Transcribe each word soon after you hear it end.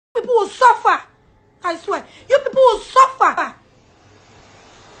suffer. I swear. You people will suffer.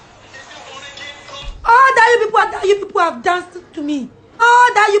 All that you people have done to me.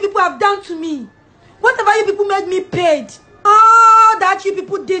 All that you people have done to me. Whatever you people made me paid. All that you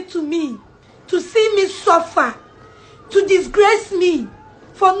people did to me. To see me suffer. To disgrace me.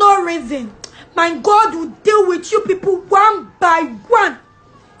 For no reason. My God will deal with you people one by one.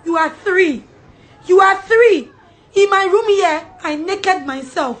 You are 3. You are 3. In my room here, I naked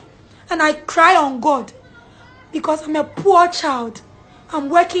myself. And I cry on God. Because I'm a poor child. I'm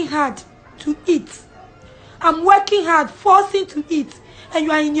working hard to eat. I'm working hard, forcing to eat. And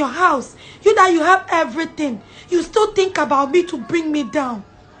you are in your house. You that you have everything. You still think about me to bring me down.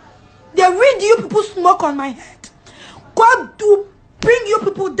 They read you people smoke on my head. God do bring you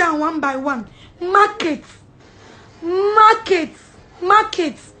people down one by one. Markets. Markets.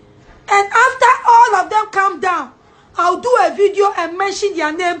 Markets. And after all of them come down, I'll do a video and mention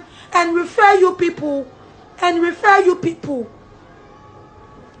their name and refer you people. And refer you people.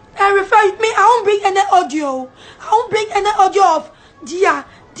 And refer me. I won't bring any audio. I won't bring any audio of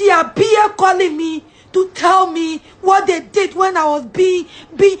their beer calling me to tell me what they did when I was being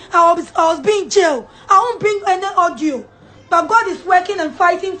jailed. I won't bring any audio. But God is working and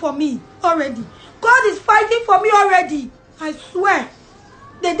fighting for me already. God is fighting for me already. I swear.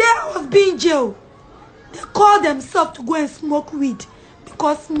 The day I was being jailed, they called themselves to go and smoke weed.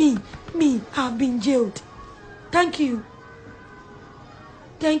 Because me, have been jailed. Thank you.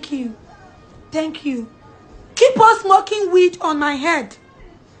 Thank you. Thank you. Keep on smoking weed on my head.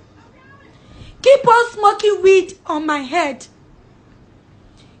 Keep on smoking weed on my head.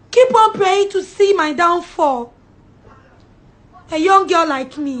 Keep on praying to see my downfall. A young girl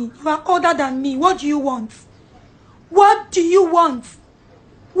like me, you are older than me. What do you want? What do you want?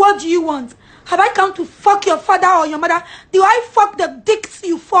 What do you want? Have I come to fuck your father or your mother? Do I fuck the dicks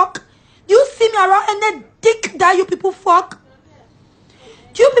you fuck? Do you see me around any dick that you people fuck?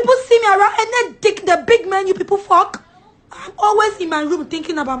 Do you people see me around any dick, the big man you people fuck? I'm always in my room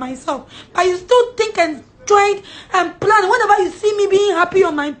thinking about myself. But you still think and trying and plan. Whenever you see me being happy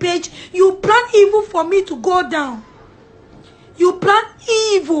on my page, you plan evil for me to go down. You plan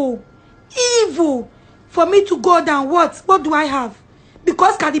evil for me to go down. What do I have?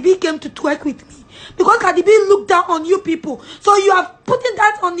 Because Cardi B came to twerk with me. Because Cardi B looked down on you people. So you have putting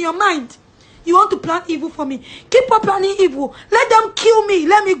that on your mind. You want to plan evil for me. Keep on planning evil. Let them kill me.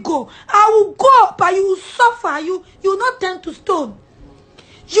 Let me go. I will go, but you will suffer. You will not turn to stone.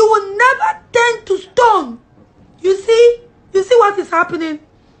 You will never turn to stone. You see what is happening?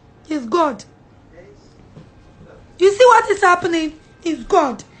 It's God. You see what is happening? It's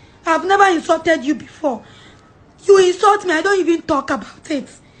God. I've never insulted you before. You insult me, I don't even talk about it.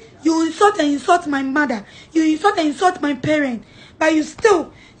 You insult and insult my mother. You insult and insult my parent. But you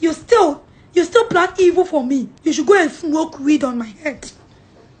still plan evil for me. You should go and smoke weed on my head.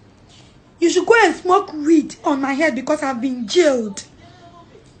 You should go and smoke weed on my head because I've been jailed.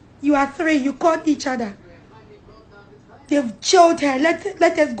 You are 3. You called each other. They've jailed her.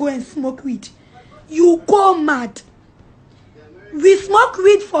 Let us go and smoke weed. You go mad. We smoke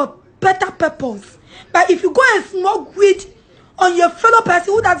weed for better purpose. But if you go and smoke weed on your fellow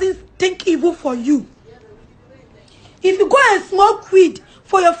person who doesn't think evil for you, if you go and smoke weed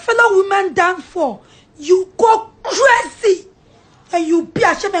for your fellow woman downfall, you go crazy. And you be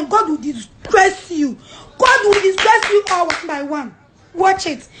ashamed and God will disgrace you. God will disgrace you all one by one. Watch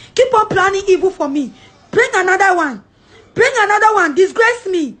it. Keep on planning evil for me. Bring another one. Bring another one. Disgrace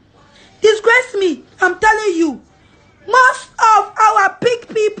me. Disgrace me. I'm telling you. Most of our big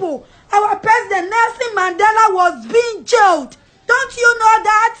people, our president Nelson Mandela was being jailed. Don't you know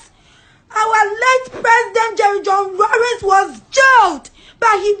that? Our late president Jerry John Lawrence was jailed.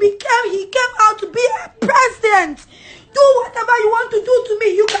 But he came out to be a president. Do whatever you want to do to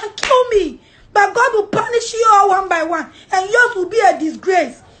me. You can kill me. But God will punish you all one by one. And yours will be a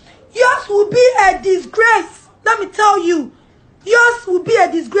disgrace. Yours will be a disgrace. Let me tell you. Yours will be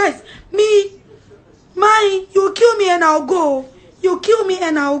a disgrace. Mine, you kill me and I'll go. You kill me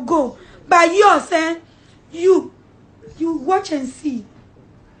and I'll go. But yours, you watch and see.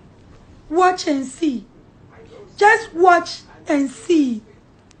 Watch and see. Just watch and see.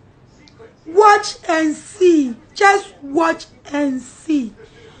 Watch and see. Just watch and see.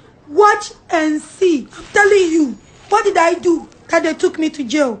 Watch and see. I'm telling you. What did I do that they took me to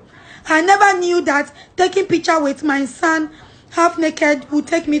jail? I never knew that taking picture with my son half naked would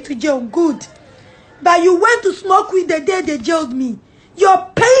take me to jail. Good. But you went to smoke with the day they jailed me.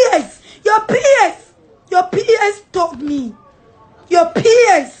 Your peers told me. Your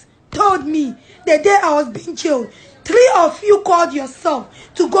peers told me the day I was being jailed. 3 of you called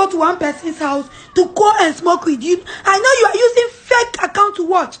yourself to go to one person's house to go and smoke with you. I know you are using fake account to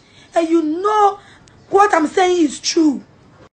watch, and you know what I'm saying is true.